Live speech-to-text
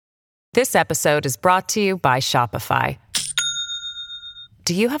This episode is brought to you by Shopify.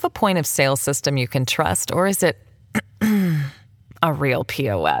 Do you have a point of sale system you can trust, or is it a real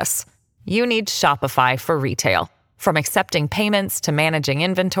POS? You need Shopify for retail. From accepting payments to managing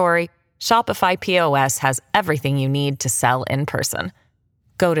inventory, Shopify POS has everything you need to sell in person.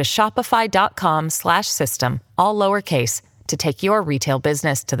 Go to shopify.com/system, all lowercase, to take your retail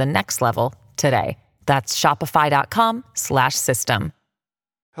business to the next level today. That's shopify.com/system.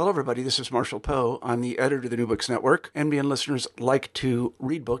 Hello, everybody. This is Marshall Poe. I'm the editor of the New Books Network. NBN listeners like to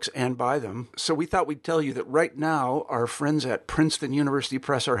read books and buy them. So we thought we'd tell you that right now, our friends at Princeton University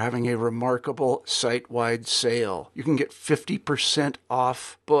Press are having a remarkable site-wide sale. You can get 50%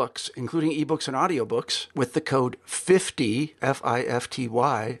 off books, including ebooks and audiobooks, with the code 50,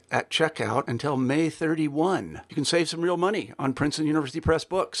 F-I-F-T-Y, at checkout until May 31. You can save some real money on Princeton University Press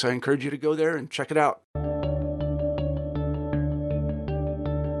books. I encourage you to go there and check it out.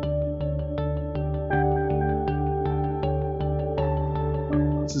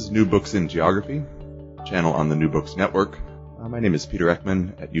 This is New Books in Geography, a channel on the New Books Network. My name is Peter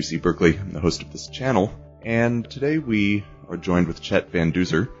Ekman at UC Berkeley. I'm the host of this channel. And today we are joined with Chet Van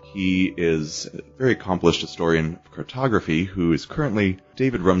Duzer. He is a very accomplished historian of cartography who is currently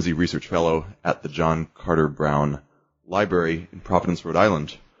David Rumsey Research Fellow at the John Carter Brown Library in Providence, Rhode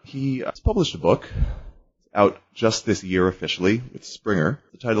Island. He has published a book out just this year officially with Springer,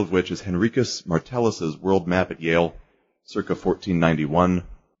 the title of which is Henricus Martellus's World Map at Yale, circa 1491.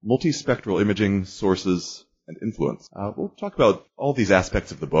 Multispectral imaging, sources, and influence. We'll talk about all these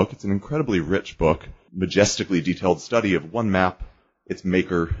aspects of the book. It's an incredibly rich book, majestically detailed study of one map, its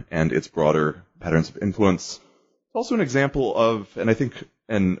maker, and its broader patterns of influence. It's also an example of, and I think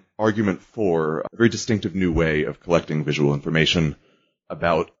an argument for, a very distinctive new way of collecting visual information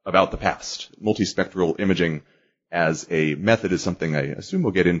about the past. Multispectral imaging as a method is something I assume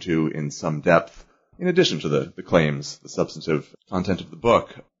we'll get into in some depth, in addition to the claims, the substantive content of the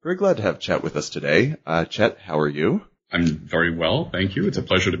book. Very glad to have Chet with us today. Chet, how are you? I'm very well, thank you. It's a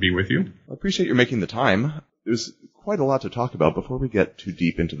pleasure to be with you. I appreciate you making the time. There's quite a lot to talk about before we get too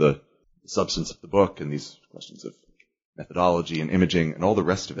deep into the substance of the book and these questions of methodology and imaging and all the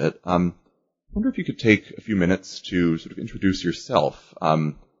rest of it. I wonder if you could take a few minutes to sort of introduce yourself,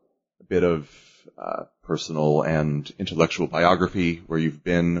 a bit of personal and intellectual biography, where you've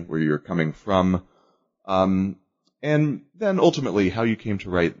been, where you're coming from, and then ultimately how you came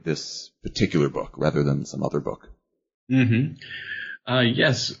to write this particular book rather than some other book.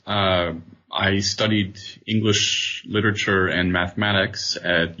 Yes, I studied English literature and mathematics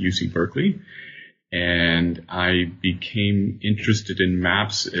at UC Berkeley, and I became interested in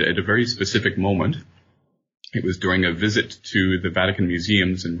maps at a very specific moment. It was during a visit to the Vatican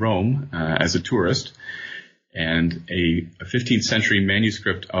museums in Rome as a tourist, and a 15th century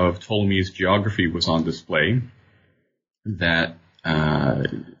manuscript of Ptolemy's geography was on display. The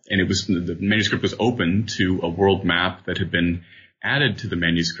manuscript was open to a world map that had been added to the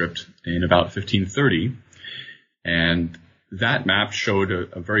manuscript in about 1530, and that map showed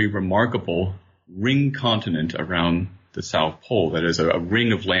a very remarkable ring continent around the South Pole. That is, a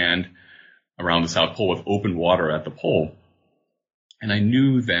ring of land around the South Pole with open water at the pole. And I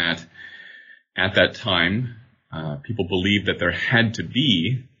knew that at that time, people believed that there had to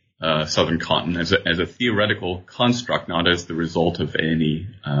be a southern continent as a theoretical construct, not as the result of any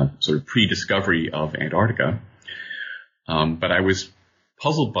sort of pre-discovery of Antarctica. But I was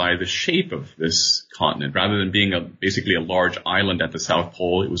puzzled by the shape of this continent. Rather than being basically a large island at the South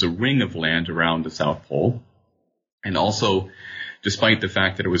Pole, it was a ring of land around the South Pole. And also, despite the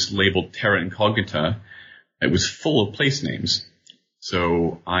fact that it was labeled terra incognita, it was full of place names.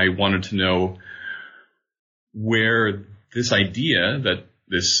 So I wanted to know where this idea that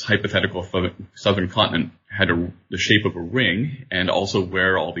this hypothetical southern continent had the shape of a ring, and also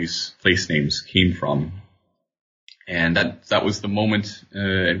where all these place names came from. And that was the moment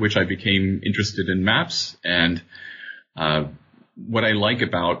at which I became interested in maps. And what I like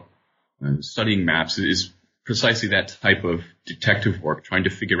about studying maps is precisely that type of detective work, trying to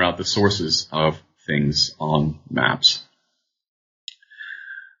figure out the sources of things on maps.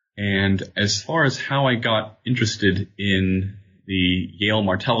 And as far as how I got interested in the Yale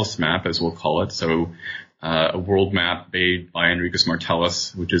Martellus map, as we'll call it, so a world map made by Henricus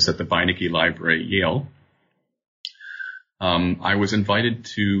Martellus, which is at the Beinecke Library at Yale, I was invited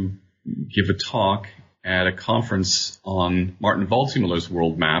to give a talk at a conference on Martin Waldseemüller's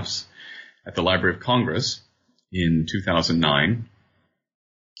world maps at the Library of Congress in 2009.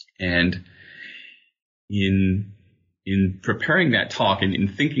 And in preparing that talk and in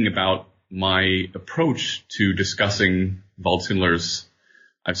thinking about my approach to discussing Waldseemüller's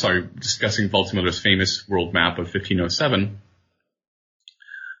discussing Waldseemüller's famous world map of 1507,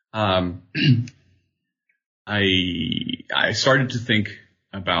 I started to think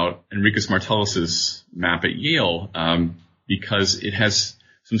about Enricus Martellus's map at Yale, because it has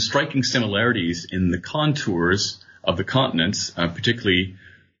some striking similarities in the contours of the continents, particularly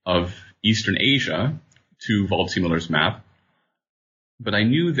of Eastern Asia, to Waldseemüller's map. But I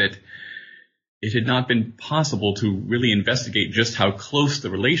knew that it had not been possible to really investigate just how close the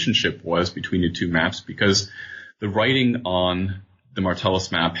relationship was between the two maps, because the writing on the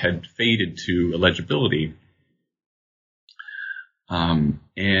Martellus map had faded to illegibility.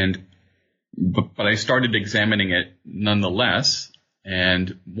 But I started examining it nonetheless,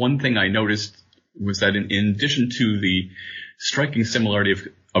 and one thing I noticed was that in addition to the striking similarity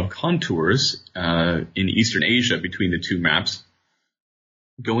of contours in Eastern Asia between the two maps,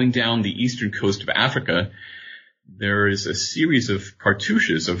 going down the eastern coast of Africa, there is a series of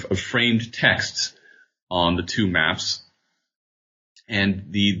cartouches of framed texts on the two maps, and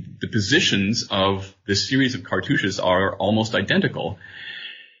the positions of this series of cartouches are almost identical.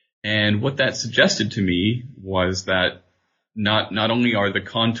 And what that suggested to me was that not only are the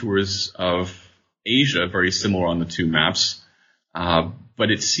contours of Asia very similar on the two maps, but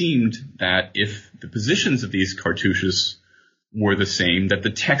it seemed that if the positions of these cartouches were the same, that the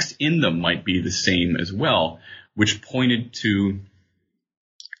text in them might be the same as well, which pointed to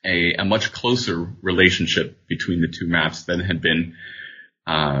a much closer relationship between the two maps than had been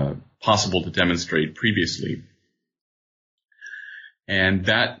possible to demonstrate previously. And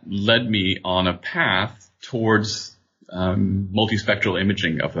that led me on a path towards multispectral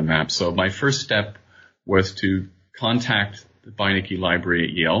imaging of the map. So my first step was to contact the Beinecke Library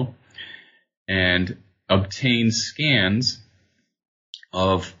at Yale and obtain scans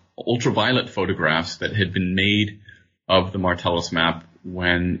of ultraviolet photographs that had been made of the Martellus map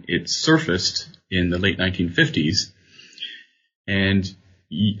when it surfaced in the late 1950s. And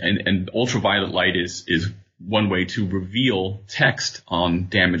ultraviolet light is one way to reveal text on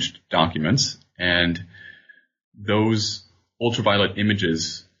damaged documents, and those ultraviolet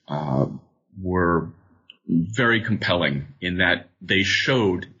images were very compelling in that they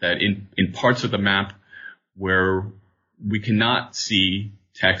showed that in parts of the map where we cannot see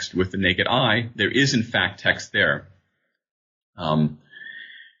text with the naked eye, there is in fact text there.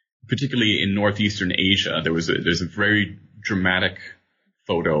 Particularly in northeastern Asia, there's a very dramatic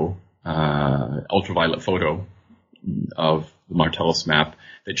photo, ultraviolet photo of the Martellus map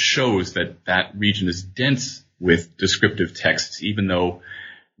that shows that region is dense with descriptive texts, even though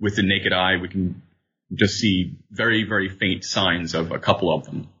with the naked eye we can just see very, very faint signs of a couple of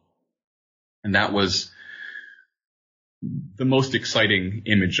them. And that was the most exciting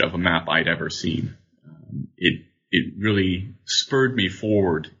image of a map I'd ever seen. It really spurred me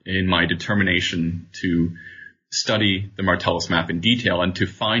forward in my determination to study the Martellus map in detail and to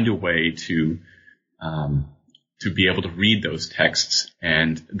find a way to be able to read those texts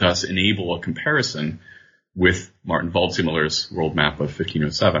and thus enable a comparison with Martin Waldseemüller's world map of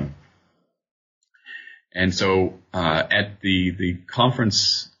 1507. And so at the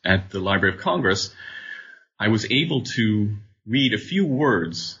conference at the Library of Congress, I was able to read a few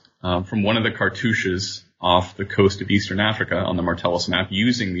words from one of the cartouches off the coast of Eastern Africa on the Martellus map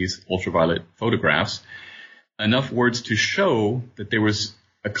using these ultraviolet photographs, enough words to show that there was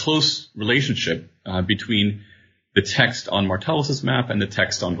a close relationship between the text on Martellus's map and the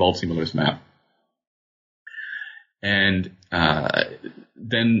text on Waldseemüller's map. And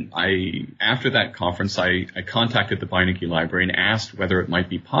then after that conference, I contacted the Beinecke Library and asked whether it might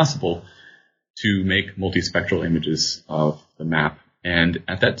be possible to make multispectral images of the map. And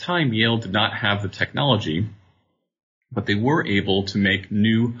at that time, Yale did not have the technology, but they were able to make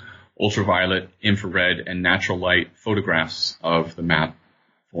new ultraviolet, infrared, and natural light photographs of the map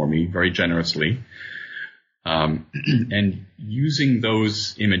for me very generously. And using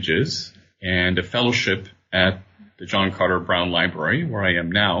those images and a fellowship at the John Carter Brown Library, where I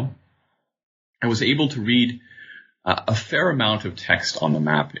am now, I was able to read a fair amount of text on the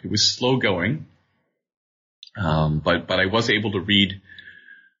map. It was slow going, but I was able to read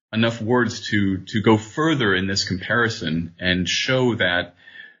enough words to go further in this comparison and show that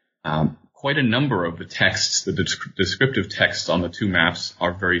quite a number of the texts, the descriptive texts on the two maps,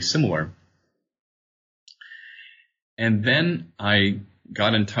 are very similar. And then I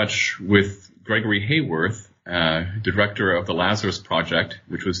got in touch with Gregory Hayworth, director of the Lazarus Project,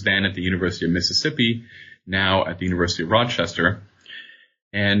 which was then at the University of Mississippi, now at the University of Rochester,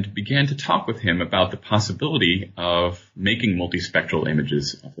 and began to talk with him about the possibility of making multispectral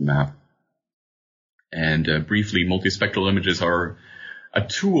images of the map. And briefly, multispectral images are a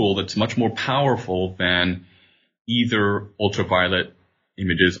tool that's much more powerful than either ultraviolet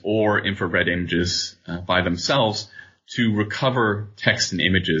images or infrared images by themselves to recover text and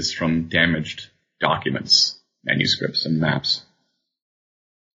images from damaged documents, manuscripts, and maps.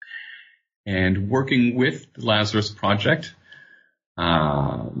 And working with the Lazarus Project,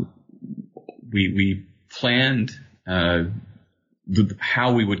 we planned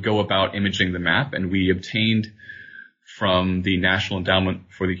how we would go about imaging the map, and we obtained from the National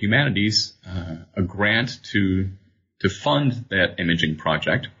Endowment for the Humanities a grant to fund that imaging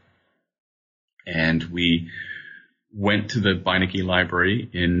project. And we went to the Beinecke Library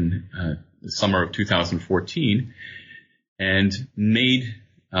in the summer of 2014 and made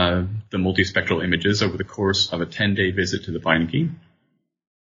the multispectral images over the course of a 10-day visit to the Beinecke.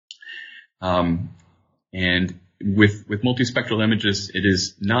 And with multispectral images, it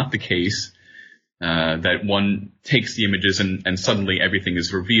is not the case that one takes the images and suddenly everything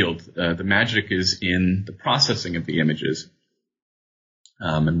is revealed. The magic is in the processing of the images.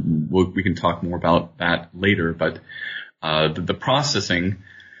 And we can talk more about that later, but the processing,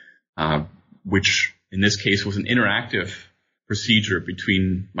 which in this case was an interactive procedure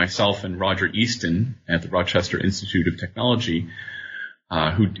between myself and Roger Easton at the Rochester Institute of Technology,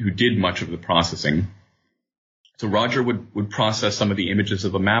 who did much of the processing. So Roger would process some of the images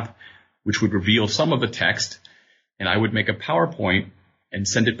of the map, which would reveal some of the text, and I would make a PowerPoint and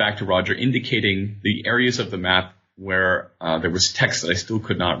send it back to Roger indicating the areas of the map where there was text that I still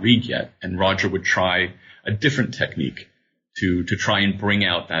could not read yet, and Roger would try a different technique to try and bring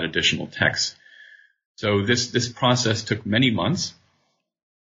out that additional text. So this process took many months,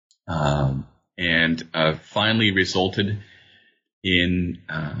 and finally resulted in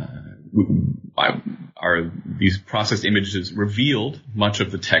these processed images revealed much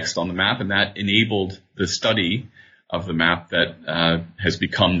of the text on the map, and that enabled the study of the map that has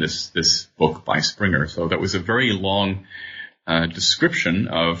become this book by Springer. So that was a very long description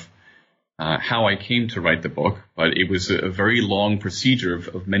of how I came to write the book, but it was a very long procedure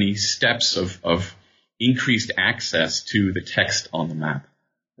of many steps of increased access to the text on the map.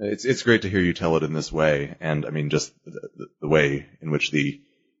 It's great to hear you tell it in this way, and I mean just the way in which the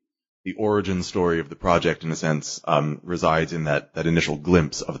origin story of the project, in a sense, resides in that initial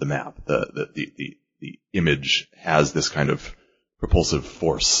glimpse of the map. The image has this kind of propulsive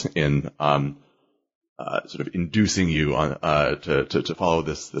force in sort of inducing you on to follow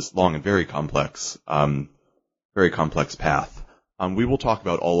this long and very complex path. We will talk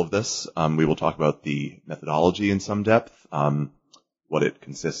about all of this. We will talk about the methodology in some depth, what it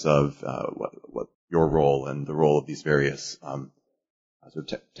consists of, what your role and the role of these various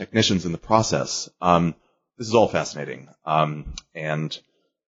sort of technicians in the process. This is all fascinating. And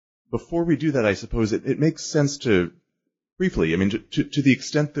before we do that, I suppose it makes sense to briefly, I mean, to the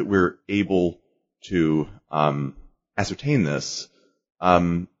extent that we're able to ascertain this,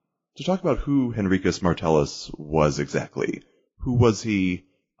 to talk about who Henricus Martellus was exactly. Who was he?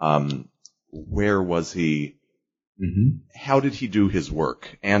 Where was he? Mm-hmm. How did he do his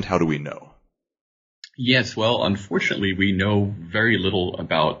work? And how do we know? Yes, well, unfortunately, we know very little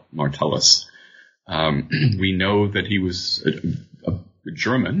about Martellus. We know that he was a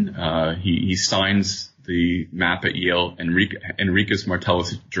German. He signs the map at Yale, Henricus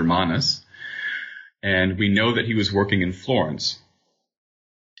Martellus Germanus. And we know that he was working in Florence.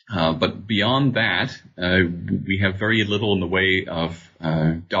 But beyond that, we have very little in the way of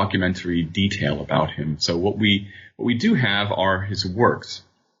documentary detail about him. So what we do have are his works,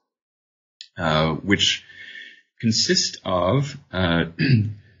 which consist of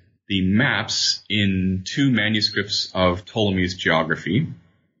the maps in two manuscripts of Ptolemy's geography.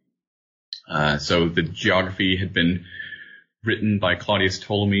 So the geography had been written by Claudius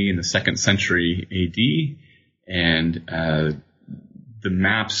Ptolemy in the 2nd century AD, and the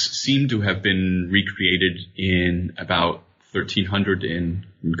maps seem to have been recreated in about 1300 in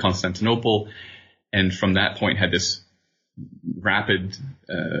Constantinople, and from that point had this rapid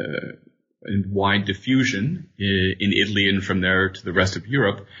and wide diffusion in Italy and from there to the rest of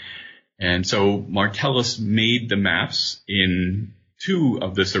Europe. And so Martellus made the maps in two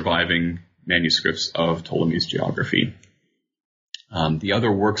of the surviving manuscripts of Ptolemy's geography. The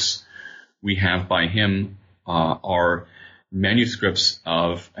other works we have by him are manuscripts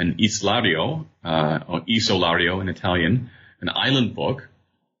of an Islario, or Isolario in Italian, an island book.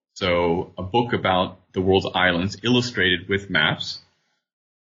 So a book about the world's islands illustrated with maps.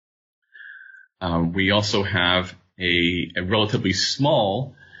 We also have a relatively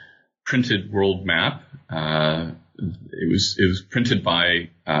small printed world map. It was printed by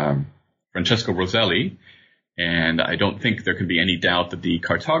Francesco Roselli, And I don't think there can be any doubt that the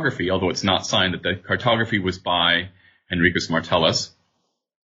cartography, although it's not signed, that the cartography was by Henricus Martellus.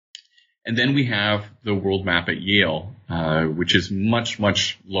 And then we have the world map at Yale, which is much,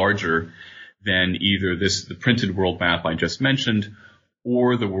 much larger than either the printed world map I just mentioned,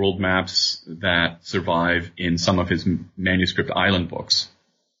 or the world maps that survive in some of his manuscript island books.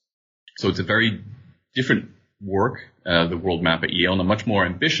 So it's a very different work, the world map at Yale, and a much more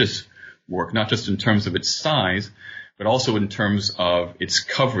ambitious work, not just in terms of its size, but also in terms of its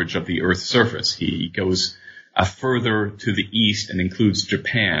coverage of the Earth's surface. He goes further to the east and includes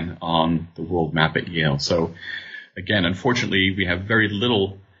Japan on the world map at Yale. So again, unfortunately, we have very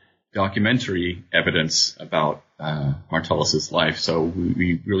little documentary evidence about Martellus's life, so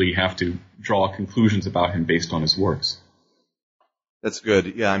we really have to draw conclusions about him based on his works. That's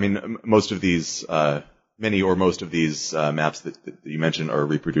good. Yeah, I mean, most of these, many or most of these maps that you mentioned are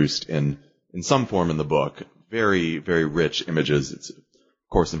reproduced in some form in the book. Very, very rich images. It's, of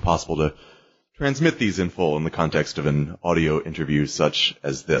course, impossible to transmit these in full in the context of an audio interview such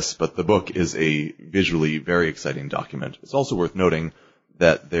as this, but the book is a visually very exciting document. It's also worth noting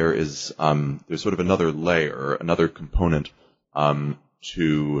that there's sort of another layer, another component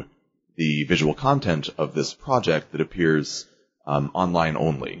to the visual content of this project that appears online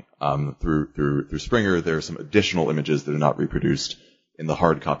only. Through Springer, there are some additional images that are not reproduced in the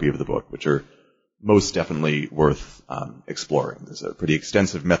hard copy of the book, which are most definitely worth exploring. There's a pretty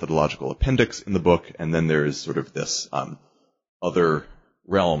extensive methodological appendix in the book, and then there's sort of this other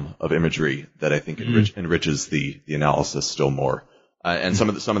realm of imagery that I think enriches the analysis still more. And some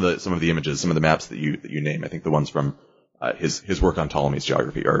of the images, some of the maps that you name, I think the ones from his work on Ptolemy's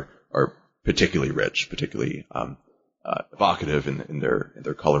geography are particularly rich, particularly evocative in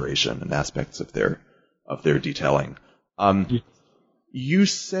their coloration and aspects of their detailing. You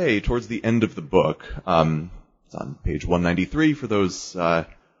say towards the end of the book, it's on page 193 for those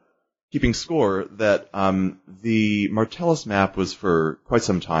keeping score, that the Martellus map was for quite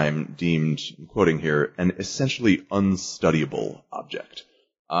some time deemed, I'm quoting here, an essentially unstudyable object.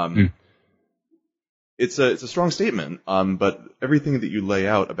 It's a strong statement, but everything that you lay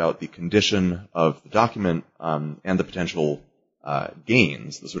out about the condition of the document and the potential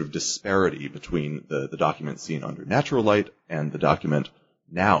gains, the sort of disparity between the document seen under natural light and the document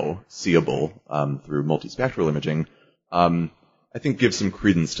now seeable through multispectral imaging, I think gives some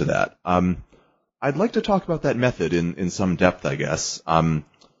credence to that. I'd like to talk about that method in some depth, I guess.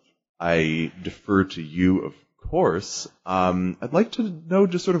 I defer to you, of course. I'd like to know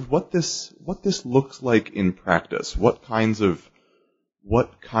just sort of what this looks like in practice. What kinds of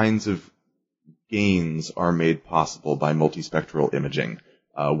gains are made possible by multispectral imaging?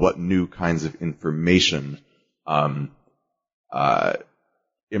 What new kinds of information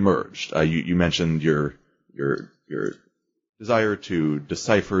emerged? You mentioned your desire to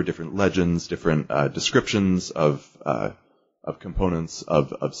decipher different legends, different descriptions of components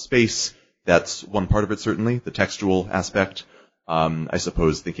of space. That's one part of it, certainly, the textual aspect. I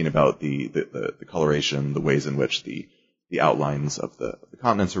suppose thinking about the coloration, the ways in which the outlines of the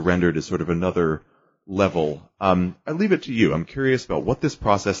continents are rendered is sort of another level. I leave it to you. I'm curious about what this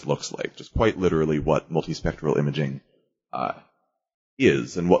process looks like, just quite literally what multispectral imaging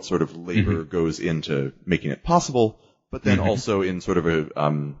is and what sort of labor goes into making it possible, but then also in sort of a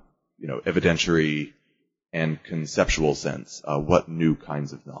evidentiary and conceptual sense, what new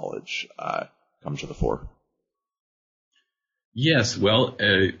kinds of knowledge come to the fore? Yes, well,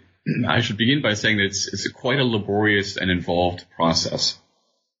 I should begin by saying that it's quite a laborious and involved process.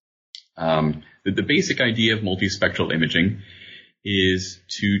 The basic idea of multispectral imaging is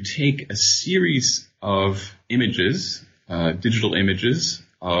to take a series of images, digital images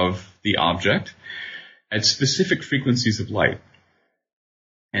of the object at specific frequencies of light.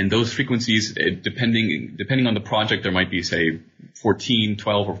 And those frequencies, depending on the project, there might be, say,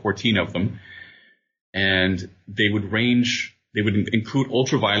 12 or 14 of them. And they would include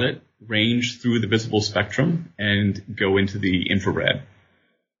ultraviolet, range through the visible spectrum, and go into the infrared.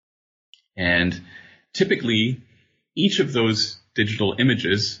 And typically, each of those digital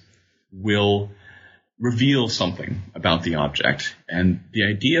images will reveal something about the object. And the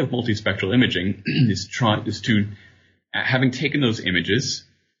idea of multispectral imaging is to, having taken those images,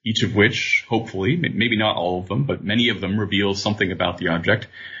 each of which, hopefully, maybe not all of them, but many of them reveal something about the object,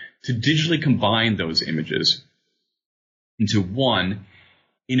 to digitally combine those images into one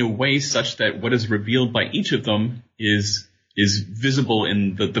in a way such that what is revealed by each of them is visible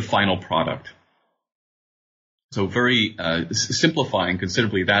in the final product. So very simplifying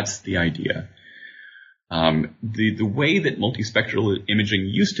considerably, that's the idea. The way that multispectral imaging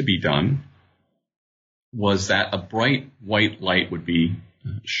used to be done was that a bright white light would be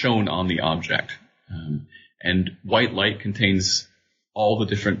shown on the object. And white light contains all the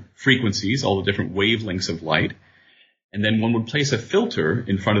different frequencies, all the different wavelengths of light. And then one would place a filter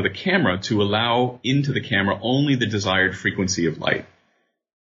in front of the camera to allow into the camera only the desired frequency of light.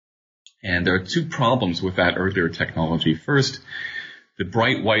 And there are two problems with that earlier technology. First, the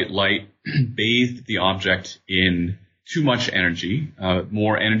bright white light bathed the object in too much energy,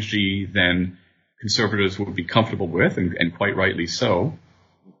 more energy than conservators would be comfortable with, and quite rightly so.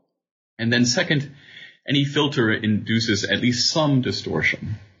 And then second, any filter induces at least some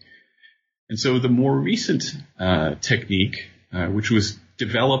distortion. And so the more recent technique, which was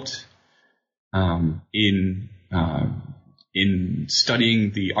developed in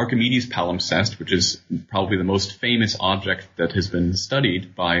studying the Archimedes palimpsest, which is probably the most famous object that has been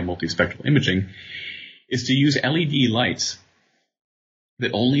studied by multispectral imaging, is to use LED lights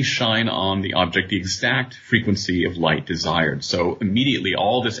that only shine on the object the exact frequency of light desired. So immediately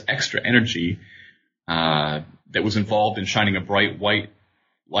all this extra energy that was involved in shining a bright white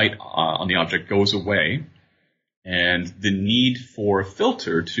light on the object goes away, and the need for a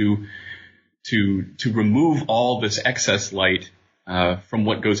filter to remove all this excess light from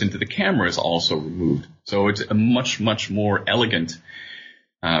what goes into the camera is also removed. So it's a much, much more elegant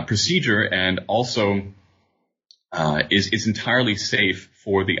procedure, and also is entirely safe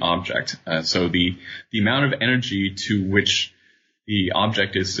for the object. So the amount of energy to which the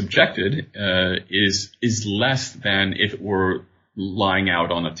object is subjected is less than if it were lying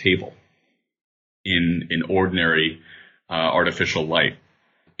out on a table in ordinary artificial light.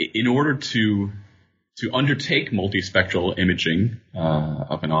 In order to undertake multispectral imaging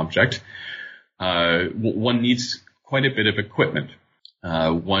of an object, one needs quite a bit of equipment.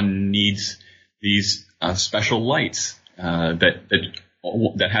 One needs these special lights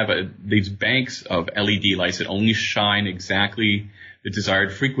that have these banks of LED lights that only shine exactly the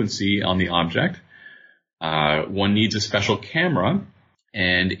desired frequency on the object. One needs a special camera,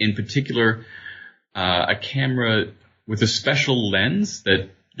 and in particular, a camera with a special lens that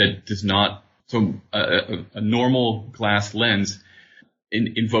does not. So a normal glass lens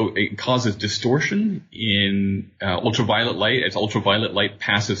it causes distortion in ultraviolet light as ultraviolet light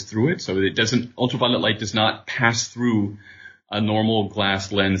passes through it. So ultraviolet light does not pass through a normal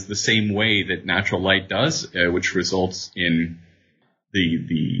glass lens the same way that natural light does, which results in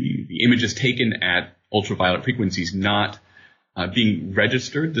the images taken at ultraviolet frequencies not being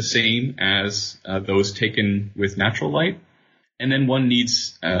registered the same as those taken with natural light. And then one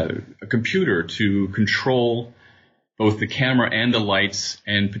needs a computer to control both the camera and the lights,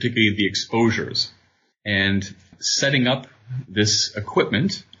 and particularly the exposures. And setting up this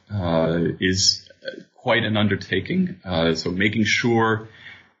equipment is quite an undertaking. So making sure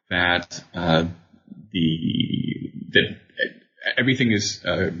that that everything is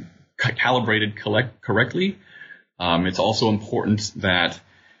calibrated correctly. It's also important that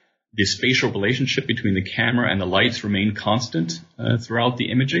the spatial relationship between the camera and the lights remain constant throughout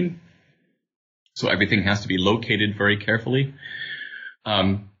the imaging. So everything has to be located very carefully.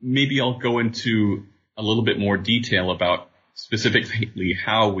 Maybe I'll go into a little bit more detail about specifically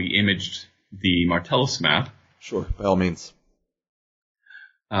how we imaged the Martellus map. Sure, by all means.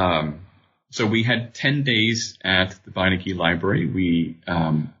 So we had 10 days at the Beinecke Library. We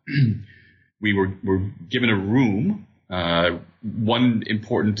were given a room.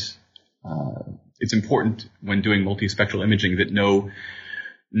 It's important when doing multispectral imaging that no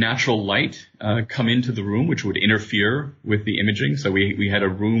natural light come into the room, which would interfere with the imaging. So we had a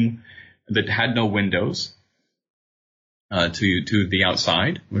room that had no windows to the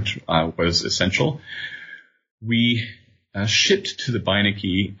outside, which was essential. We shipped to the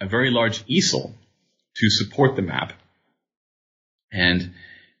Beinecke a very large easel to support the map, and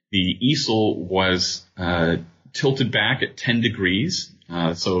the easel was tilted back at 10 degrees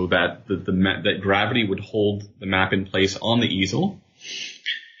so that that gravity would hold the map in place on the easel.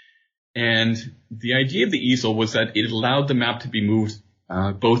 And the idea of the easel was that it allowed the map to be moved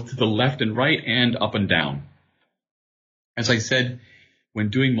both to the left and right and up and down. As I said, when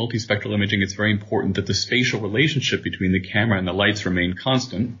doing multispectral imaging, it's very important that the spatial relationship between the camera and the lights remain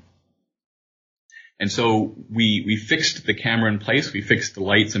constant. And so we fixed the camera in place, we fixed the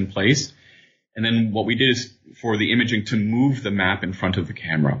lights in place, and then what we did is for the imaging to move the map in front of the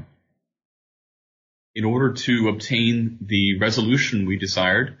camera. In order to obtain the resolution we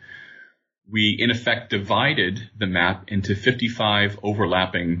desired, we in effect divided the map into 55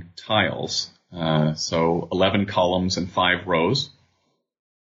 overlapping tiles, so 11 columns and 5 rows.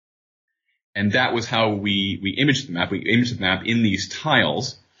 And that was how we imaged the map. We imaged the map in these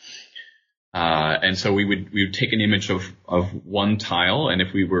tiles. And so we would take an image of one tile, and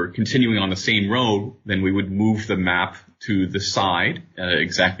if we were continuing on the same row, then we would move the map to the side,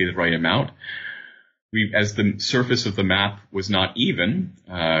 exactly the right amount. As the surface of the map was not even,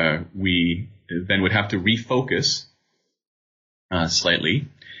 we then would have to refocus slightly.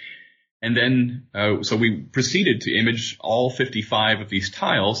 And then, so we proceeded to image all 55 of these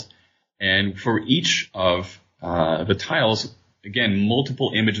tiles, and for each of the tiles, again,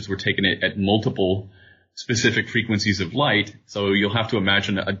 multiple images were taken at multiple specific frequencies of light. So you'll have to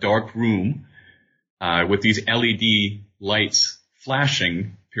imagine a dark room with these LED lights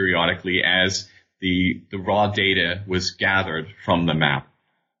flashing periodically as the raw data was gathered from the map.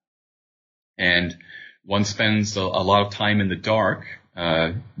 And one spends a lot of time in the dark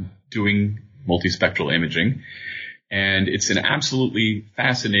doing multispectral imaging. And it's an absolutely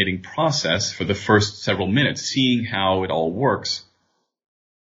fascinating process for the first several minutes, seeing how it all works.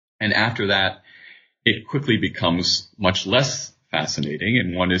 And after that, it quickly becomes much less fascinating,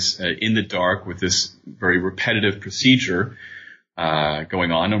 and one is in the dark with this very repetitive procedure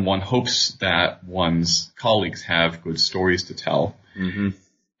going on, and one hopes that one's colleagues have good stories to tell. Mm-hmm.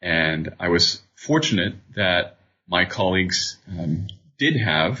 And I was fortunate that my colleagues did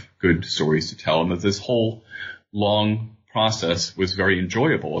have good stories to tell, and that this whole long process was very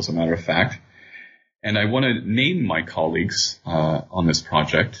enjoyable, as a matter of fact. And I want to name my colleagues on this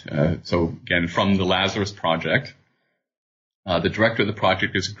project. So again, from the Lazarus Project, the director of the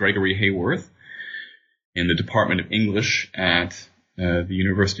project is Gregory Hayworth in the Department of English at the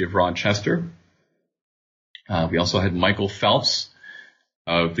University of Rochester. We also had Michael Phelps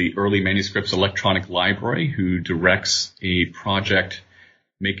of the Early Manuscripts Electronic Library, who directs a project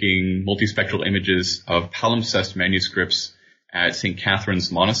making multispectral images of palimpsest manuscripts at St.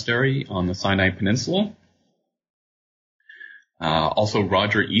 Catherine's Monastery on the Sinai Peninsula. Also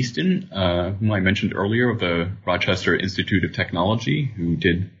Roger Easton, whom I mentioned earlier, of the Rochester Institute of Technology, who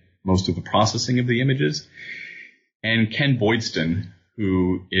did most of the processing of the images. And Ken Boydston,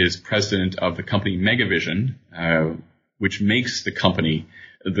 who is president of the company Megavision, which makes the company,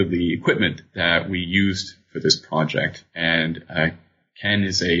 the equipment that we used for this project. And Ken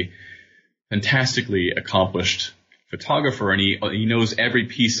is a fantastically accomplished photographer, and he knows every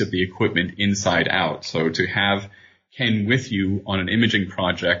piece of the equipment inside out. So to have Ken with you on an imaging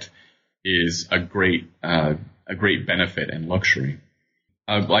project is a great benefit and luxury.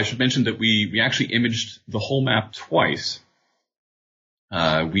 I should mention that we actually imaged the whole map twice.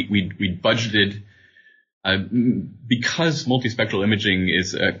 We budgeted, because multispectral imaging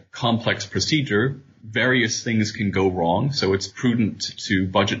is a complex procedure, various things can go wrong, so it's prudent to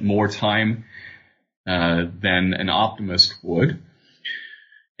budget more time than an optimist would.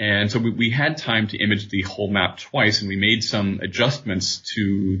 And so we had time to image the whole map twice, and we made some adjustments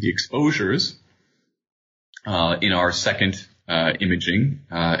to the exposures in our second imaging.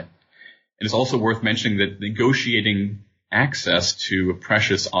 It is also worth mentioning that negotiating access to a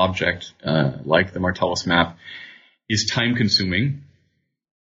precious object like the Martellus map is time-consuming,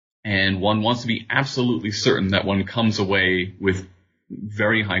 and one wants to be absolutely certain that one comes away with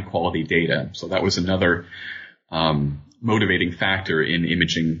very high-quality data. So that was another motivating factor in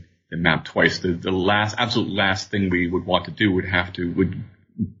imaging the map twice. The absolute last thing we would want to do would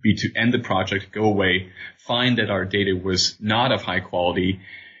be to end the project, go away, find that our data was not of high quality,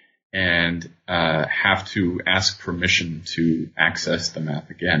 and have to ask permission to access the map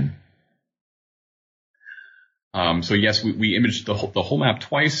again. So yes, we imaged the whole map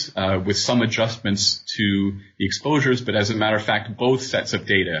twice with some adjustments to the exposures, but as a matter of fact, both sets of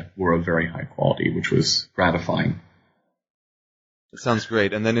data were of very high quality, which was gratifying. That sounds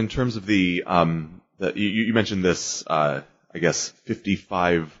great. And then in terms of you mentioned this, I guess,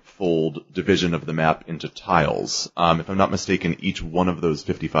 55-fold division of the map into tiles. If I'm not mistaken, each one of those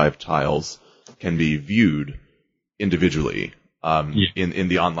 55 tiles can be viewed individually in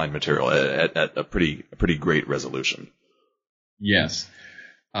the online material at a pretty great resolution. Yes.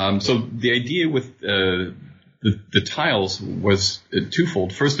 So the idea with the tiles was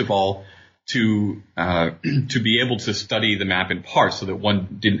twofold. First of all, to be able to study the map in parts, so that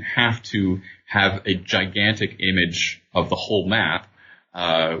one didn't have to have a gigantic image of the whole map.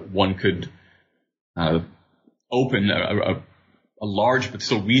 One could open a large but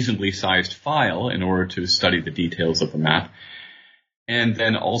still reasonably sized file in order to study the details of the map. And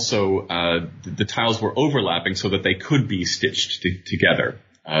then also the tiles were overlapping so that they could be stitched together.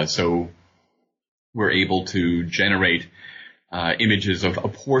 So we're able to generate images of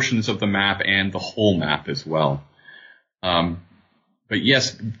portions of the map and the whole map as well. But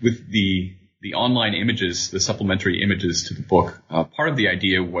yes, with the online images, the supplementary images to the book, part of the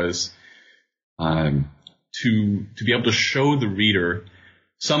idea was to be able to show the reader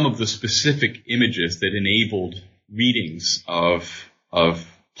some of the specific images that enabled readings of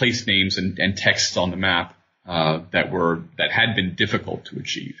place names and texts on the map that had been difficult to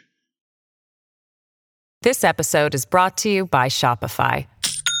achieve. This episode is brought to you by Shopify.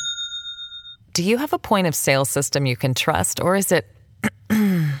 Do you have a point of sale system you can trust, or is it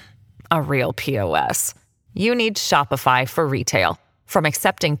a real POS? You need Shopify for retail. From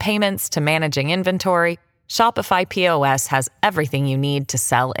accepting payments to managing inventory, Shopify POS has everything you need to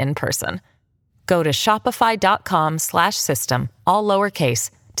sell in person. Go to shopify.com/system, all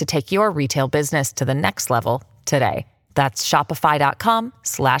lowercase, to take your retail business to the next level today. That's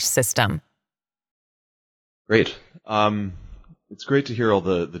shopify.com/system. Great. It's great to hear all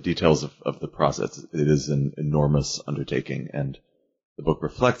the details of the process. It is an enormous undertaking, and the book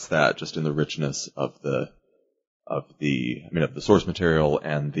reflects that just in the richness of the source material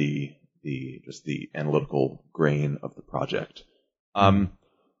and the analytical grain of the project.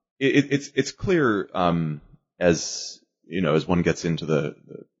 It's clear, as one gets into the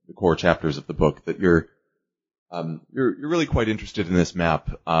core chapters of the book, that you're really quite interested in this map,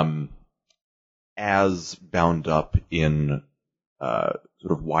 as bound up in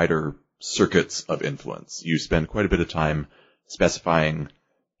sort of wider circuits of influence. You spend quite a bit of time specifying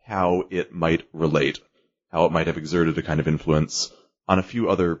how it might relate, how it might have exerted a kind of influence on a few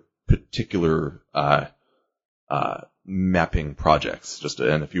other particular mapping projects,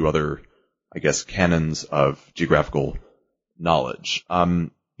 and a few other, I guess, canons of geographical knowledge.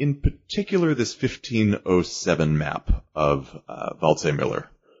 In particular, this 1507 map of Waldseemüller.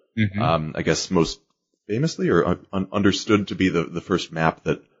 Mm-hmm. I guess most famously or understood to be the first map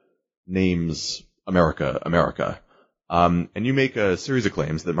that names America. And you make a series of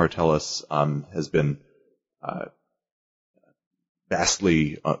claims that Martellus has been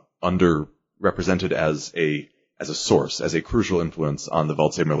vastly underrepresented as a source, as a crucial influence on the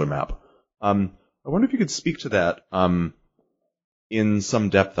Waldseemüller map. I wonder if you could speak to that in some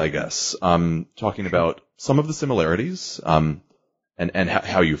depth, I guess, talking about some of the similarities and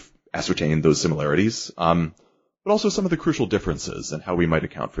how you've ascertained those similarities, but also some of the crucial differences and how we might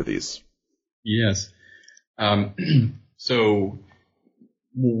account for these. Yes. So,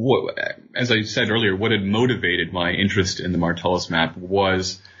 as I said earlier, what had motivated my interest in the Martellus map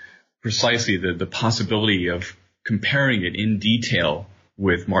was precisely the possibility of comparing it in detail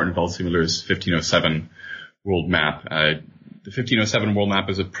with Martin Waldseemüller's 1507 world map. The 1507 world map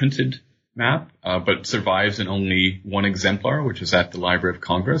is a printed map, but survives in only one exemplar, which is at the Library of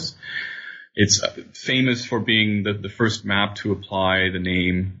Congress. It's famous for being the first map to apply the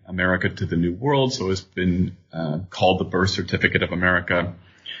name America to the New World, so it's been called the Birth Certificate of America.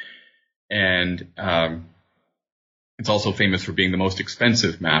 And it's also famous for being the most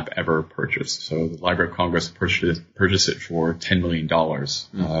expensive map ever purchased. So the Library of Congress purchased it for $10 million,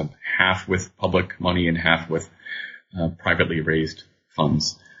 half with public money and half with privately raised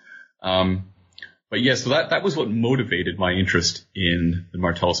funds. But yes, so that was what motivated my interest in the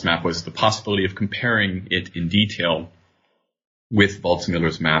Martellus map, was the possibility of comparing it in detail with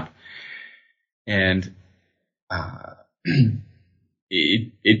Waldseemüller's map. And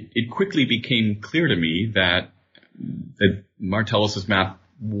it quickly became clear to me that Martellus's map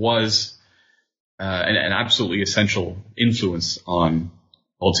was an absolutely essential influence on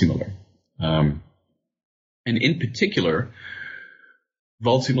Waldseemüller. And in particular,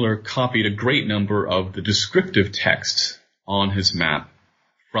 Waldseemüller copied a great number of the descriptive texts on his map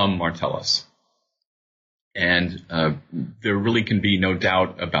from Martellus. And there really can be no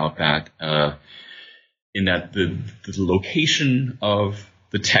doubt about that, in that the location of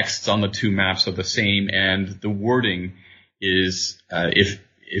the texts on the two maps are the same, and the wording is,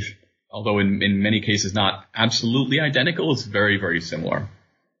 although in many cases not absolutely identical, it's very, very similar.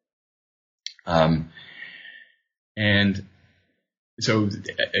 And so,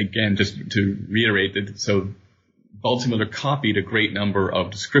 again, just to reiterate that, so Waldseemüller copied a great number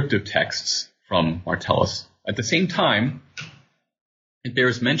of descriptive texts from Martellus. At the same time, it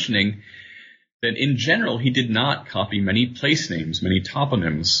bears mentioning that in general he did not copy many place names, many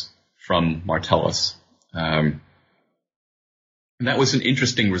toponyms from Martellus. And that was an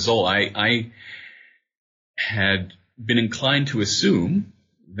interesting result. I had been inclined to assume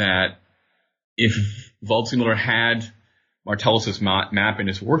that if Waldseemüller had Martellus's map in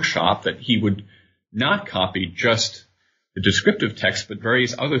his workshop, that he would not copy just the descriptive text, but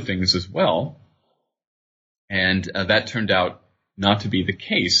various other things as well. And that turned out not to be the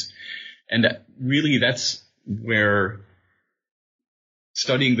case. And really, that's where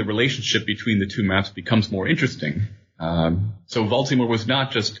studying the relationship between the two maps becomes more interesting. So Waldseemüller was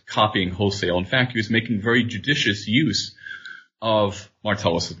not just copying wholesale. In fact, he was making very judicious use of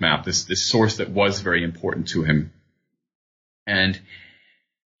Martellus's map, this source that was very important to him. And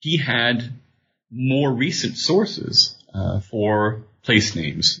he had more recent sources for place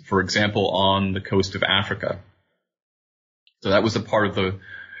names, for example, on the coast of Africa. So that was a part of the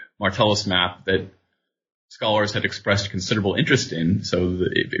Martellus map that scholars had expressed considerable interest in. So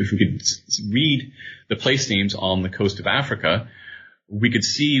if we could read the place names on the coast of Africa, we could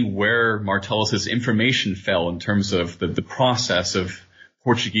see where Martellus's information fell in terms of the process of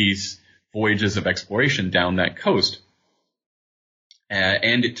Portuguese voyages of exploration down that coast.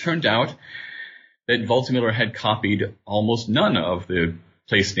 And it turned out that Waldseemüller had copied almost none of the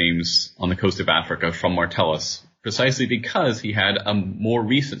place names on the coast of Africa from Martellus, precisely because he had a more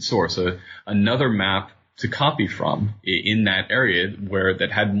recent source, another map to copy from in that area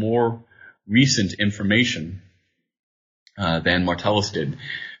that had more recent information than Martellus did.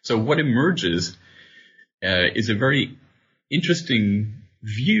 So what emerges is a very interesting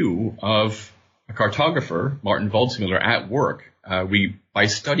view of a cartographer, Martin Waldseemüller, at work. By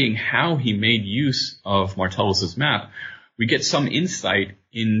studying how he made use of Martellus's map, we get some insight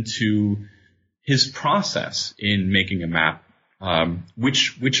into his process in making a map,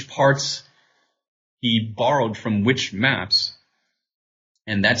 which parts he borrowed from which maps.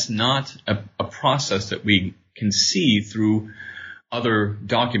 And that's not a process that we can see through other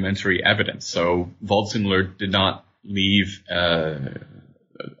documentary evidence. So Waldseemüller did not leave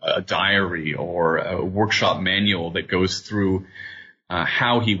a diary or a workshop manual that goes through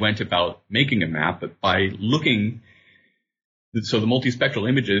how he went about making a map, but by looking, so the multispectral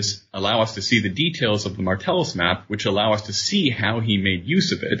images allow us to see the details of the Martellus map, which allow us to see how he made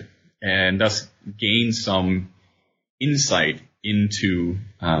use of it, and thus gain some insight into,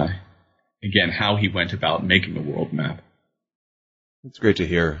 again, how he went about making a world map. It's great to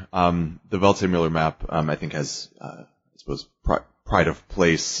hear. The Waldseemüller map, I think, has, I suppose, pride of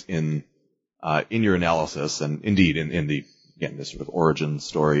place in your analysis, and indeed in the, again, this sort of origin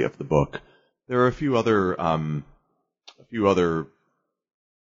story of the book. There are a few other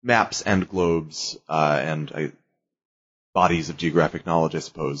maps and globes and bodies of geographic knowledge, I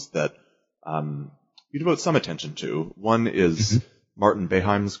suppose, that you devote some attention to. One is Martin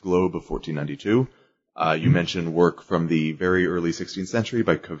Beheim's Globe of 1492. You mentioned work from the very early 16th century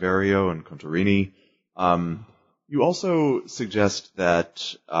by Caverio and Contarini. You also suggest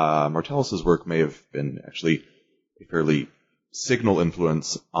that Martellus's work may have been actually a fairly signal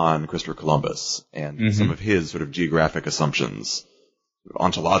influence on Christopher Columbus and some of his sort of geographic assumptions,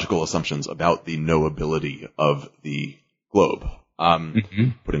 ontological assumptions about the knowability of the globe,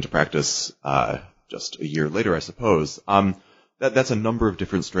 put into practice just a year later, I suppose. That's a number of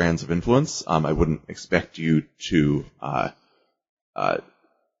different strands of influence. I wouldn't expect you to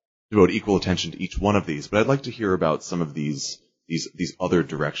devote equal attention to each one of these, but I'd like to hear about some of these other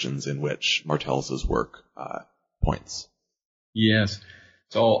directions in which Martellus's work points. Yes.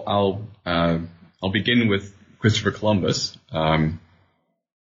 So I'll begin with Christopher Columbus.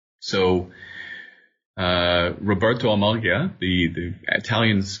 Roberto Amalia, the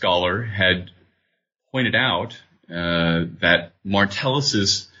Italian scholar, had pointed out that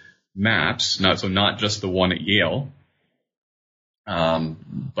Martellus's maps, not just the one at Yale,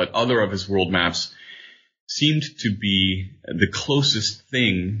 but other of his world maps, seemed to be the closest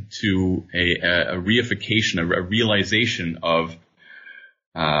thing to a reification, a realization of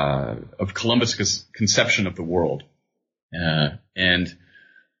Columbus' conception of the world. And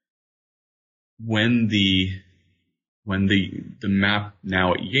when the map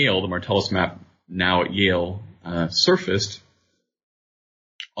now at Yale, the Martellus map now at Yale, surfaced,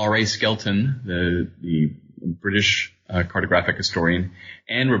 R.A. Skelton, the British cartographic historian,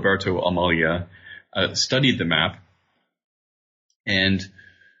 and Roberto Amalia studied the map and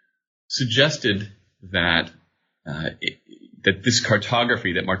suggested that this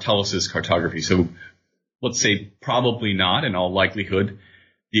cartography, that Martellus's cartography, so let's say probably not, in all likelihood,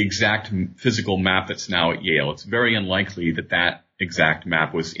 the exact physical map that's now at Yale. It's very unlikely that exact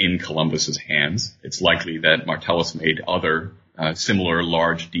map was in Columbus's hands. It's likely that Martellus made other similar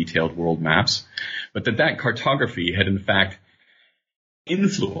large detailed world maps, but that cartography had in fact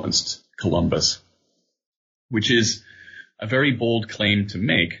influenced Columbus, which is a very bold claim to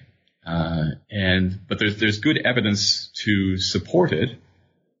make, but there's good evidence to support it.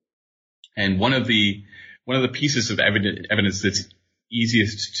 And one of the pieces of evidence that's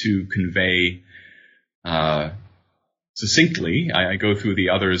easiest to convey succinctly, I go through the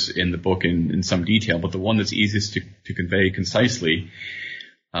others in the book in some detail, but the one that's easiest to convey concisely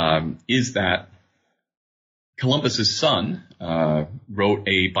is that Columbus's son wrote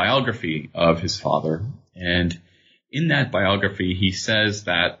a biography of his father, and in that biography he says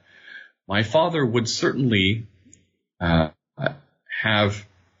that my father would certainly have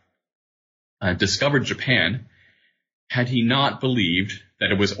discovered Japan had he not believed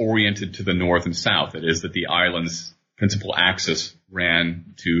that it was oriented to the north and south. That is, that the island's principal axis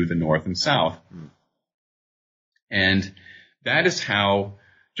ran to the north and south. And that is how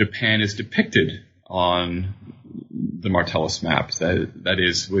Japan is depicted on the Martellus maps. That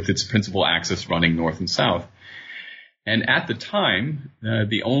is, with its principal axis running north and south. And at the time,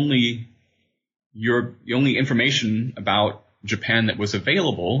 the only information about Japan that was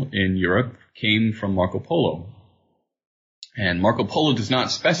available in Europe came from Marco Polo. And Marco Polo does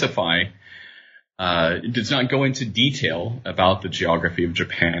not specify, does not go into detail about the geography of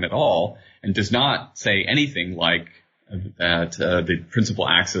Japan at all, and does not say anything like that the principal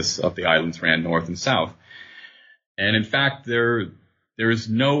axis of the islands ran north and south. And in fact, there is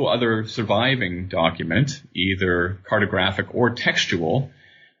no other surviving document, either cartographic or textual,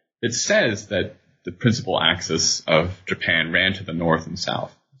 that says that the principal axis of Japan ran to the north and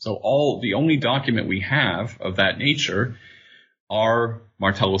south. So the only document we have of that nature are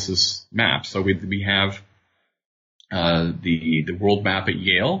Martellus's maps. So we have the world map at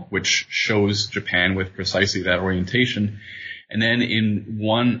Yale, which shows Japan with precisely that orientation. And then in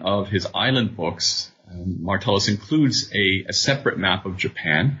one of his island books, Martellus includes a separate map of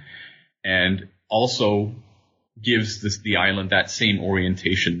Japan and also gives the island that same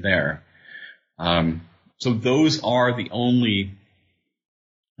orientation there. So those are the only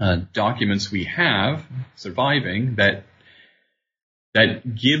documents we have surviving that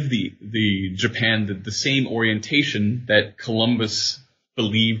give the Japan the same orientation that Columbus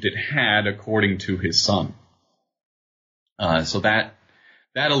believed it had according to his son. So that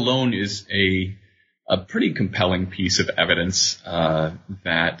alone is a pretty compelling piece of evidence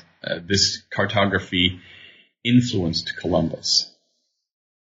that this cartography influenced Columbus.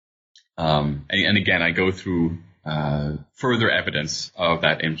 And again, I go through further evidence of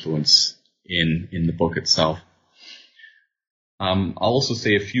that influence in the book itself. I'll also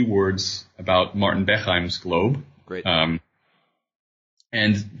say a few words about Martin Beckheim's globe. Great. And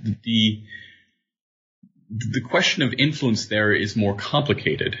the question of influence there is more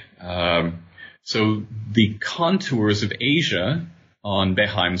complicated. So the contours of Asia on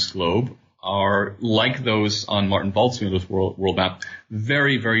Beckheim's globe are like those on Martin Waldseemüller's world map,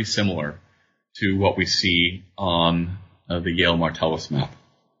 very, very similar to what we see on the Yale Martellus map.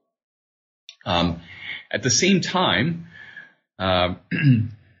 At the same time,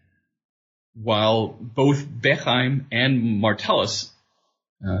 while both Beckheim and Martellus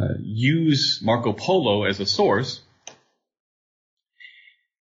use Marco Polo as a source,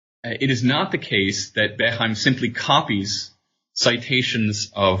 it is not the case that Beckheim simply copies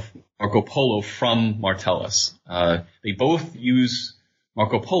citations of Marco Polo from Martellus. They both use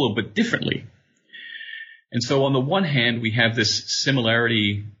Marco Polo, but differently. And so on the one hand, we have this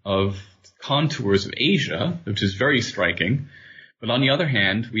similarity of contours of Asia, which is very striking. But on the other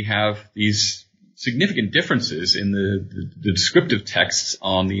hand, we have these significant differences in the descriptive texts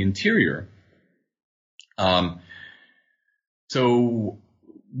on the interior. So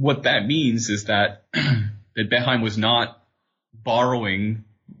what that means is that Beckheim was not borrowing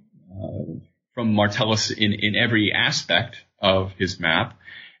from Martellus in every aspect of his map.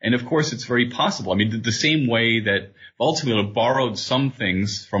 And of course, it's very possible. I mean, the same way that Waldseemüller borrowed some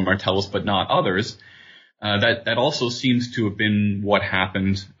things from Martellus but not others, that also seems to have been what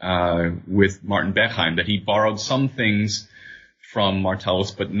happened with Martin Beckheim, that he borrowed some things from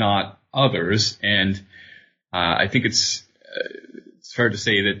Martellus but not others. And I think it's fair to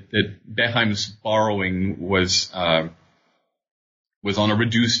say that Beckheim's borrowing was on a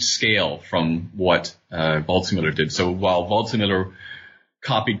reduced scale from what Waldseemüller did. So while Waldseemüller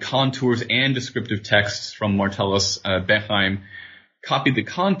copied contours and descriptive texts from Martellus, Beckheim copied the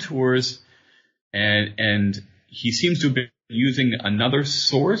contours, and he seems to have been using another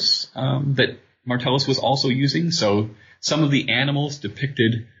source that Martellus was also using. So some of the animals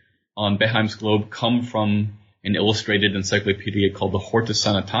depicted on Beckheim's globe come from an illustrated encyclopedia called the Hortus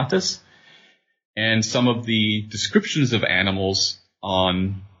Sanitatis, and some of the descriptions of animals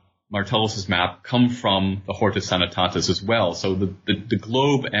on Martellus's map come from the Hortus Sanitatis as well. So the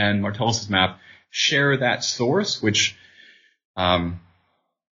globe and Martellus's map share that source, which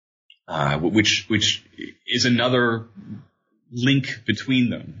is another link between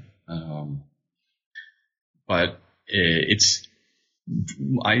them. But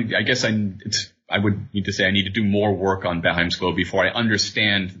I guess I would need to say I need to do more work on Beckheim's globe before I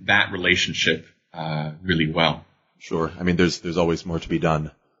understand that relationship really well. Sure. I mean, there's always more to be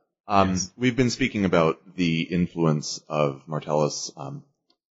done. Yes. We've been speaking about the influence of Martellus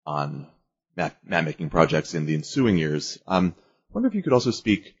on map-making projects in the ensuing years. I wonder if you could also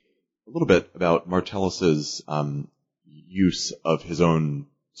speak a little bit about Martellus's use of his own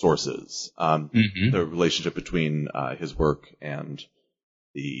sources, the relationship between his work and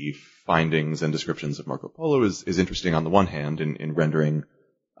the findings and descriptions of Marco Polo is interesting on the one hand in rendering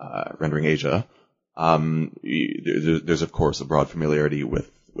Asia. There's of course a broad familiarity with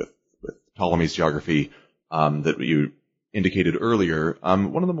Ptolemy's geography that you indicated earlier.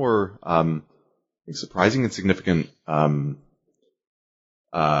 One of the more surprising and significant claims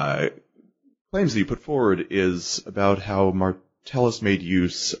that you put forward is about how Martellus made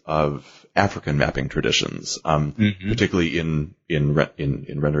use of African mapping traditions, particularly in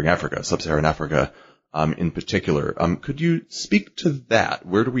rendering Africa, sub-Saharan Africa, in particular. Could you speak to that?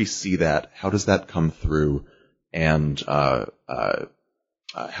 Where do we see that? How does that come through? And how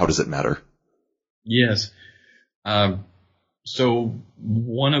does it matter? Yes. So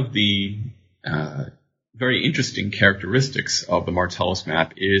one of the very interesting characteristics of the Martellus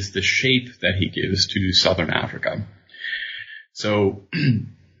map is the shape that he gives to southern Africa. So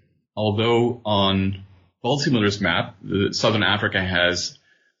although on Waldseemüller's map, southern Africa has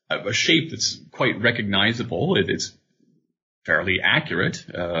a shape that's quite recognizable, it's fairly accurate.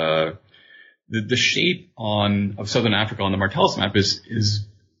 The shape of southern Africa on the Martellus map is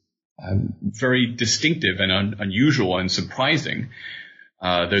very distinctive and unusual and surprising.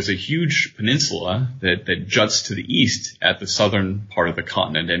 There's a huge peninsula that juts to the east at the southern part of the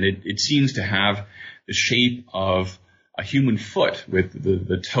continent, and it seems to have the shape of a human foot with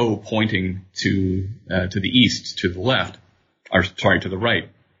the toe pointing to the east, to the left, or sorry, to the right.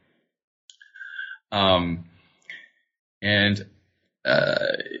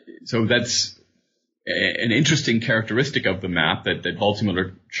 So that's an interesting characteristic of the map that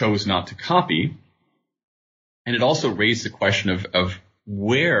Waldseemüller chose not to copy. And it also raised the question of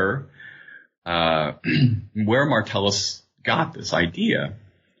where Martellus got this idea.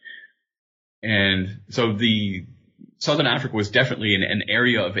 And so the Southern Africa was definitely an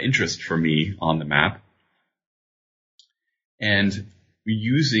area of interest for me on the map. And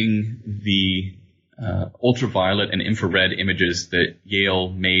using the ultraviolet and infrared images that Yale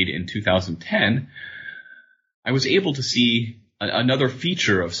made in 2010, I was able to see another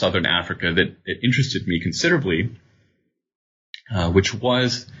feature of Southern Africa that interested me considerably, which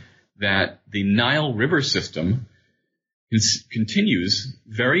was that the Nile River system continues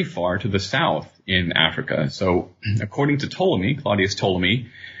very far to the south in Africa. So according to Claudius Ptolemy,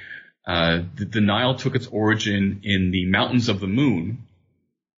 the Nile took its origin in the Mountains of the Moon,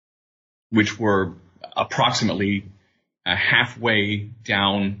 which were approximately halfway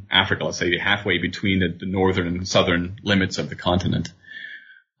down Africa, let's say halfway between the northern and southern limits of the continent.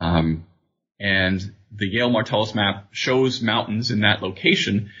 And the Yale Martellus map shows mountains in that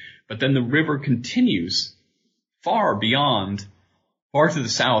location, but then the river continues far to the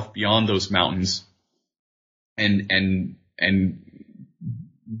south beyond those mountains and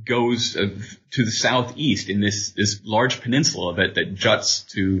goes to the southeast in this large peninsula that juts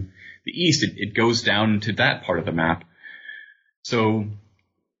to the east. It goes down to that part of the map. So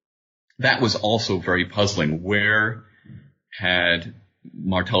that was also very puzzling. Where had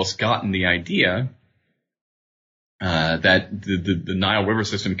Martellus gotten the idea that the Nile River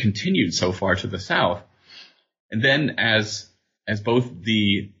system continued so far to the south? And then as both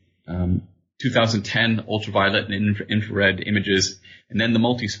the 2010 ultraviolet and infrared images and then the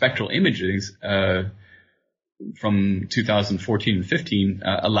multispectral images from 2014 and 15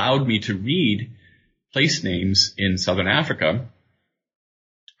 allowed me to read place names in southern Africa,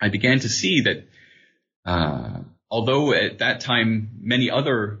 I began to see that although at that time many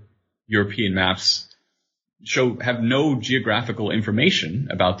other European maps have no geographical information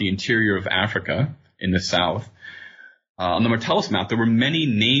about the interior of Africa in the south, on the Martellus map there were many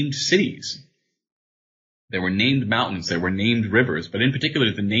named cities. There were named mountains, there were named rivers, but in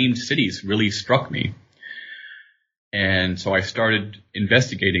particular the named cities really struck me. And so I started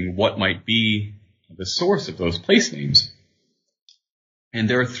investigating what might be the source of those place names. And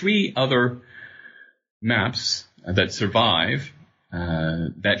there are three other maps that survive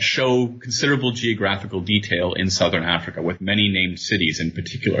that show considerable geographical detail in southern Africa, with many named cities in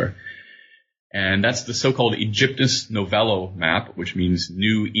particular. And that's the so-called Aegyptus Novello map, which means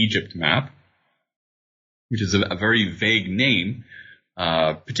New Egypt map, which is a very vague name,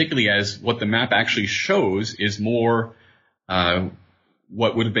 particularly as what the map actually shows is more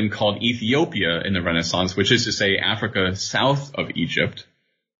what would have been called Ethiopia in the Renaissance, which is to say Africa south of Egypt.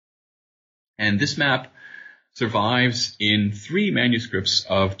 And this map survives in 3 manuscripts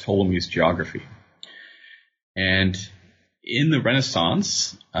of Ptolemy's geography. And in the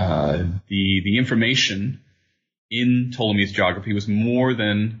Renaissance, the information in Ptolemy's geography was more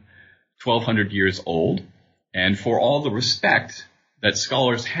than 1,200 years old. And for all the respect that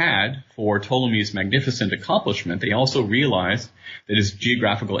scholars had for Ptolemy's magnificent accomplishment, they also realized that his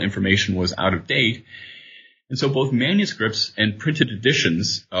geographical information was out of date. And so both manuscripts and printed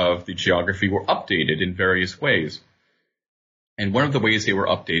editions of the geography were updated in various ways. And one of the ways they were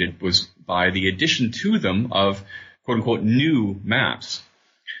updated was by the addition to them of quote-unquote new maps,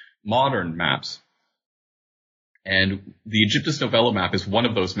 modern maps. And the Aegyptus Novello map is one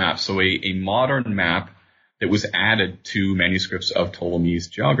of those maps, so a modern map that was added to manuscripts of Ptolemy's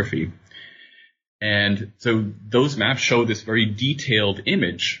geography. And so those maps show this very detailed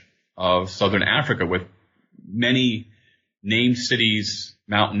image of southern Africa with many named cities,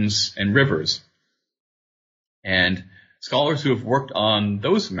 mountains, and rivers. And scholars who have worked on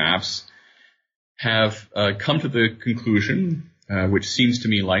those maps have come to the conclusion, which seems to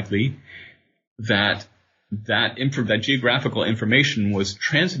me likely, that geographical information was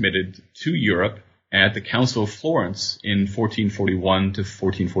transmitted to Europe at the Council of Florence in 1441 to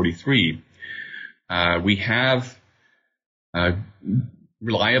 1443. We have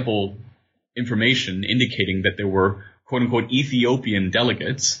reliable information indicating that there were quote-unquote Ethiopian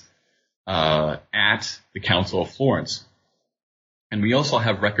delegates at the Council of Florence. And we also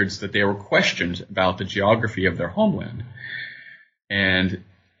have records that they were questioned about the geography of their homeland. And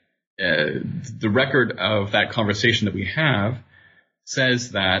the record of that conversation that we have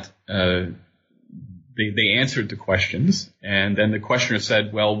says that they answered the questions, and then the questioner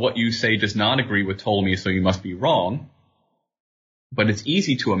said, well, what you say does not agree with Ptolemy, so you must be wrong. But it's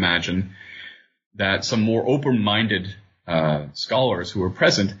easy to imagine that some more open-minded scholars who were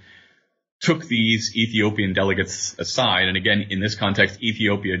present took these Ethiopian delegates aside, and again, in this context,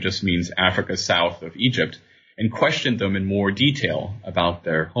 Ethiopia just means Africa south of Egypt, and questioned them in more detail about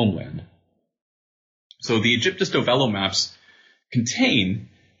their homeland. So the Aegyptus Novello maps contain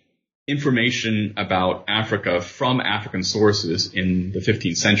information about Africa from African sources in the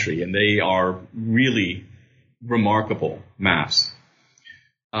 15th century, and they are really remarkable maps.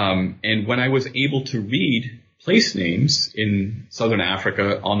 And when I was able to read place names in southern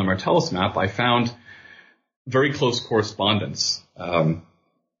Africa on the Martellus map, I found very close correspondence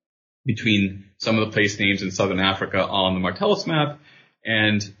between some of the place names in southern Africa on the Martellus map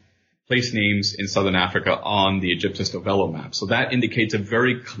and place names in southern Africa on the Aegyptus Novello map. So that indicates a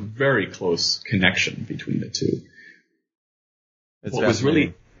very, very close connection between the two. What was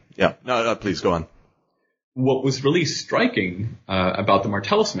really... Yeah, no, please go on. What was really striking about the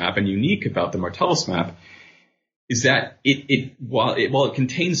Martellus map and unique about the Martellus map is that while it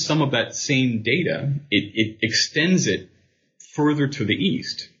contains some of that same data, it extends it further to the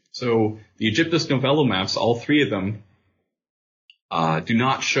east. So the Aegyptus Novello maps, all 3 of them, do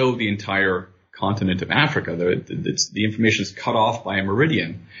not show the entire continent of Africa. The information is cut off by a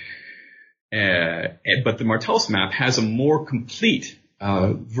meridian. But the Martellus map has a more complete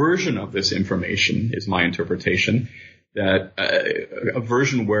version of this information, is my interpretation, that a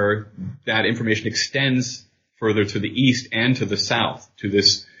version where that information extends further to the east and to the south, to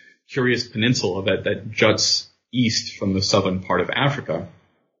this curious peninsula that juts east from the southern part of Africa.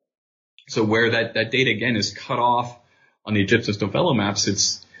 So where that data, again, is cut off on the Aegyptus Novello maps,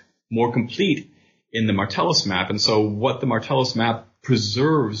 it's more complete in the Martellus map. And so what the Martellus map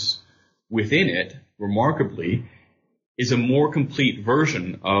preserves within it, remarkably, is a more complete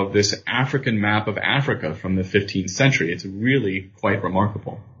version of this African map of Africa from the 15th century. It's really quite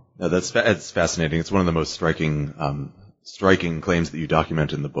remarkable. No, that's fascinating. It's one of the most striking claims that you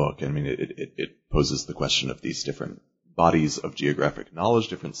document in the book. I mean, it poses the question of these different bodies of geographic knowledge,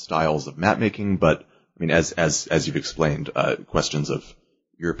 different styles of map making, but I mean, as you've explained, questions of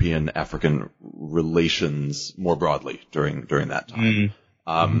European-African relations more broadly during that time.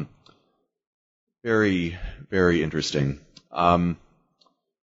 Very, very interesting. Well,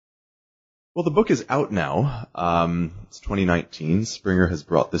 the book is out now. It's 2019. Springer has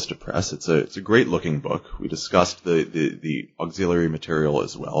brought this to press. It's a great looking book. We discussed the auxiliary material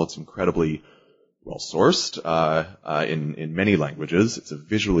as well. It's incredibly well sourced, in many languages. It's a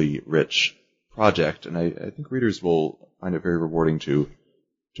visually rich project, and I think readers will find it very rewarding to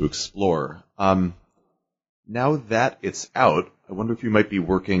explore. Now that it's out, I wonder if you might be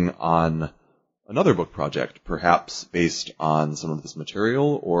working on another book project, perhaps based on some of this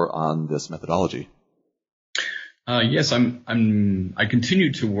material or on this methodology. Yes, I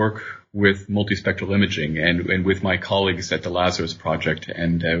continue to work with multispectral imaging and with my colleagues at the Lazarus Project,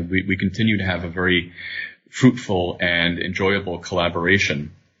 and we continue to have a very fruitful and enjoyable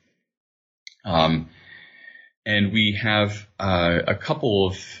collaboration. And we have a couple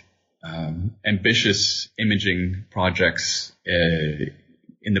of ambitious imaging projects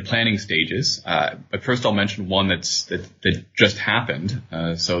in the planning stages. But first, I'll mention one that just happened.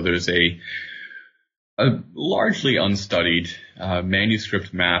 So there's a largely unstudied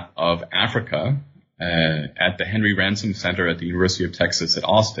manuscript map of Africa at the Henry Ransom Center at the University of Texas at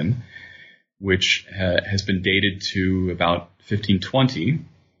Austin, which has been dated to about 1520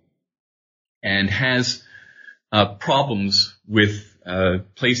 and has problems with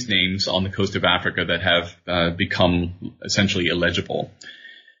place names on the coast of Africa that have become essentially illegible.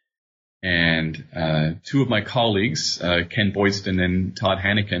 And two of my colleagues, Ken Boyston and Todd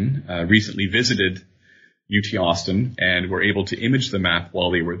Hannikin, recently visited UT Austin and were able to image the map while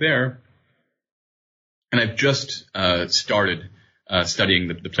they were there. And I've just started studying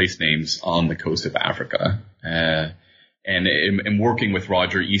the place names on the coast of Africa. And I'm working with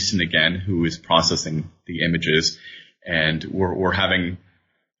Roger Easton again, who is processing the images. And we're having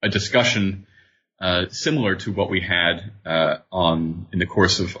a discussion similar to what we had in the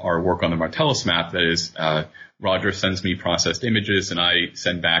course of our work on the Martellus map. That is, Roger sends me processed images, and I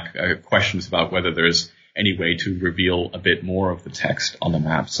send back questions about whether there's any way to reveal a bit more of the text on the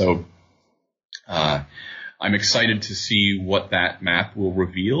map. So I'm excited to see what that map will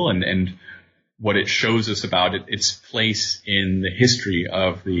reveal and what it shows us about its place in the history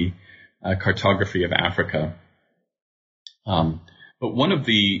of the cartography of Africa. But one of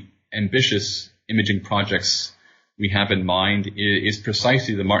the ambitious imaging projects we have in mind is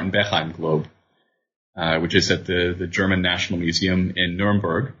precisely the Martin Beckheim globe, which is at the German National Museum in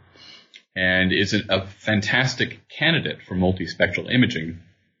Nuremberg, and is a fantastic candidate for multispectral imaging,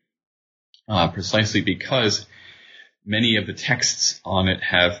 precisely because many of the texts on it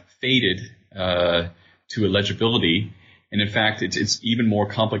have faded to illegibility. And in fact, it's even more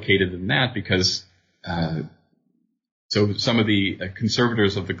complicated than that because so some of the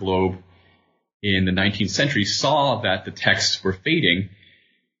conservators of the globe in the 19th century saw that the texts were fading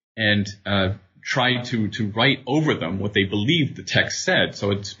and tried to write over them what they believed the text said.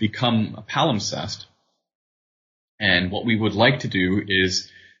 So it's become a palimpsest. And what we would like to do is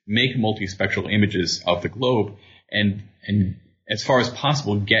make multispectral images of the globe and as far as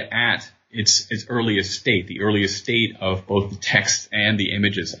possible get at its earliest state, the earliest state of both the text and the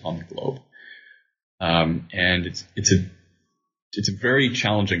images on the globe. And it's a very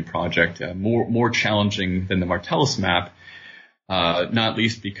challenging project, more challenging than the Martellus map, not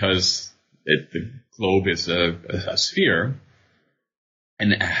least because the globe is a sphere,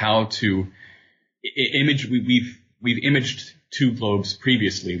 and how to image. We've imaged two globes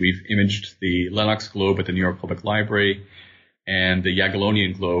previously. We've imaged the Lenox globe at the New York Public Library and the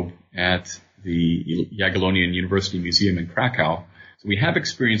Jagiellonian globe at the Jagiellonian University Museum in Krakow. So we have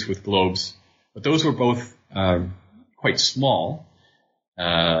experience with globes, but those were both quite small,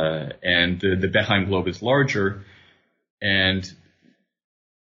 and the Beckheim globe is larger, and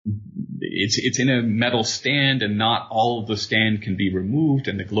it's in a metal stand, and not all of the stand can be removed,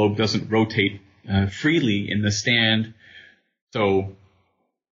 and the globe doesn't rotate freely in the stand. So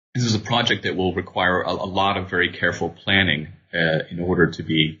this is a project that will require a lot of very careful planning in order to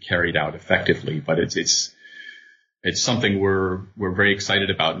be carried out effectively. But it's something we're very excited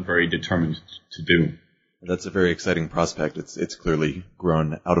about and very determined to do. That's a very exciting prospect. It's clearly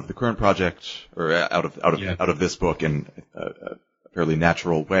grown out of the current project, or out of this book in a fairly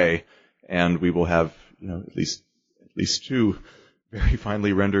natural way, and we will have at least two very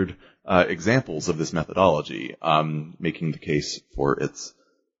finely rendered examples of this methodology, making the case for its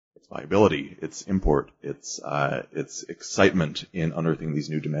viability, its import, its excitement in unearthing these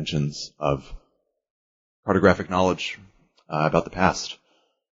new dimensions of cartographic knowledge about the past.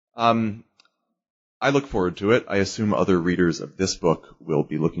 I look forward to it. I assume other readers of this book will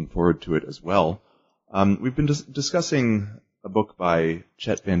be looking forward to it as well. We've been discussing a book by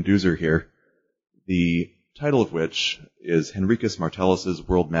Chet Van Duzer here, the title of which is Henricus Martellus's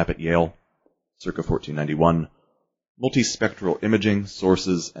World Map at Yale, circa 1491, Multispectral Imaging,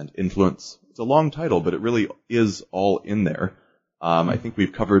 Sources, and Influence. It's a long title, but it really is all in there. I think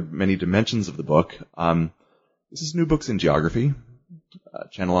we've covered many dimensions of the book. This is New Books in Geography, a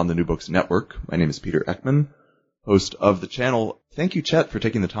channel on the New Books Network. My name is Peter Ekman, host of the channel. Thank you, Chet, for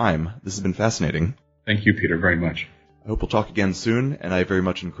taking the time. This has been fascinating. Thank you, Peter, very much. I hope we'll talk again soon, and I very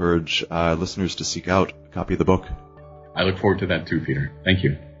much encourage listeners to seek out a copy of the book. I look forward to that too, Peter. Thank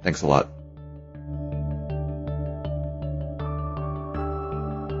you. Thanks a lot.